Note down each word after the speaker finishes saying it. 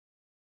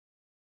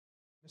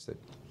So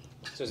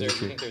do you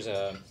think there's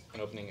an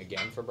opening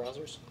again for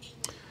browsers?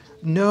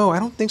 No, I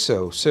don't think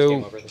so. So,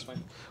 Game over at this point?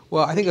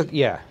 well, I think,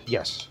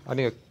 yes. I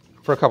think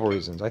for a couple of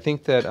reasons. I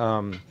think that,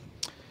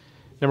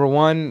 number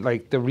one,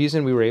 like the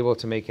reason we were able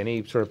to make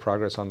any sort of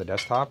progress on the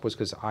desktop was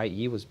because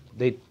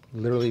they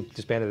literally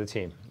disbanded the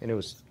team, and it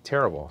was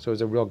terrible. So it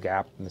was a real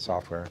gap in the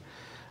software.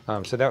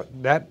 So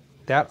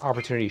that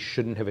opportunity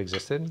shouldn't have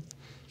existed.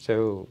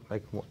 So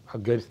like a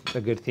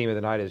good theme of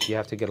the night is you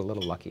have to get a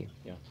little lucky.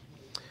 Yeah.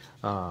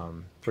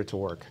 For it to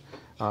work.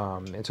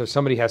 And so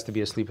somebody has to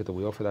be asleep at the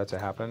wheel for that to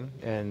happen,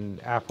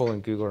 and Apple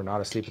and Google are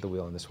not asleep at the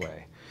wheel in this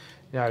way.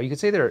 Now, you could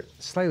say they're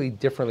slightly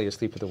differently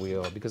asleep at the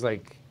wheel because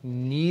like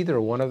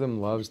neither one of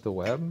them loves the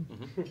web.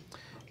 Mm-hmm.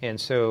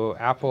 And so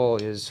Apple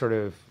is sort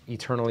of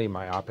eternally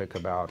myopic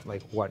about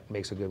like what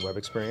makes a good web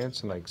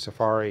experience, and like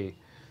Safari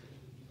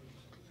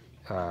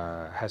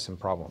has some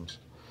problems.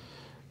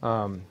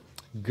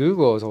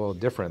 Google is a little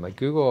different. Like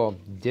Google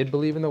did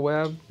believe in the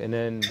web, and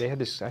then they had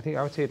this, I think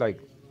I would say like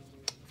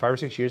 5 or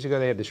 6 years ago,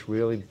 they had this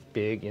really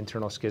big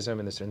internal schism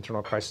and this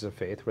internal crisis of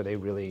faith where they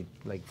really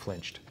like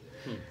flinched.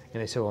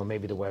 And they said, well,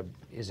 maybe the web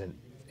isn't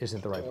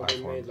the right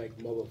platform. They made like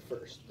mobile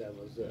first. That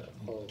was the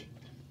whole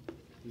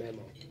memo.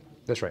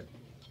 That's right.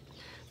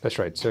 That's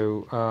right.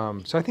 So,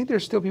 so I think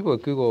there's still people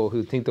at Google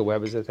who think the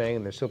web is a thing,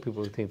 and there's still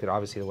people who think that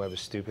obviously the web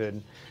is stupid.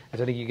 And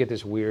so I think you get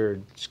this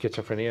weird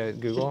schizophrenia at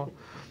Google.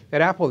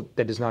 At Apple,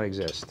 that does not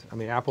exist. I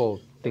mean,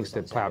 Apple thinks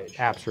that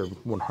apps are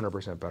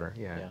 100% better.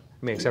 Yeah.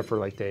 I mean, except for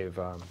like Dave,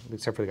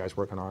 except for the guys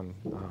working on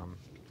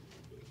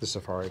the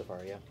Safari.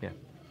 Safari, yeah. Yeah.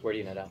 Where do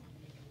you net out?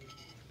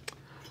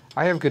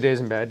 I have good days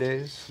and bad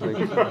days. Like,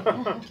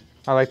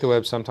 I like the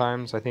web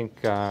sometimes. I think,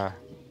 but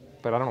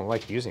I don't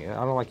like using it.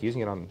 I don't like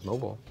using it on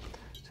mobile.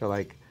 So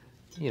like,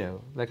 you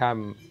know, like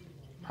I'm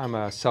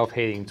a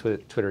self-hating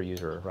Twitter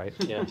user, right?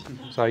 Yeah.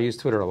 So I use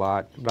Twitter a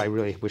lot, but I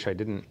really wish I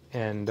didn't.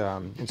 And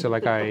so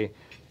like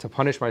to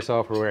punish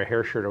myself or wear a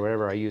hair shirt or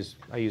whatever, I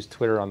use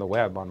Twitter on the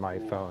web on my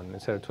phone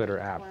instead of Twitter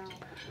app. Wow.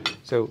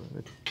 So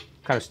it's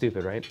kind of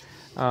stupid, right?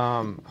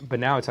 But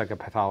now it's like a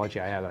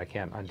pathology I have that I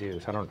can't undo.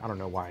 So I don't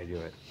know why I do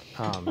it.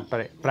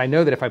 But I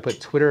know that if I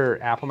put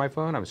Twitter app on my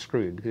phone, I'm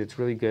screwed because it's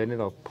really good and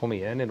it'll pull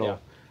me in.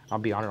 I'll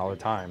be on it all the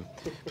time.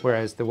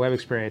 Whereas the web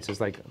experience is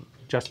like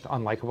just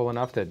unlikable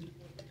enough that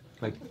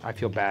like I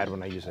feel bad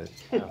when I use it.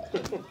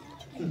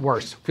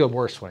 Feel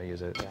worse when I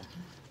use it.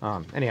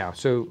 Yeah. Anyhow,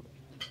 so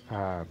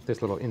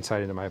this little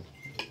insight into my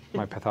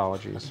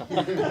pathologies.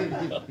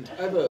 I have a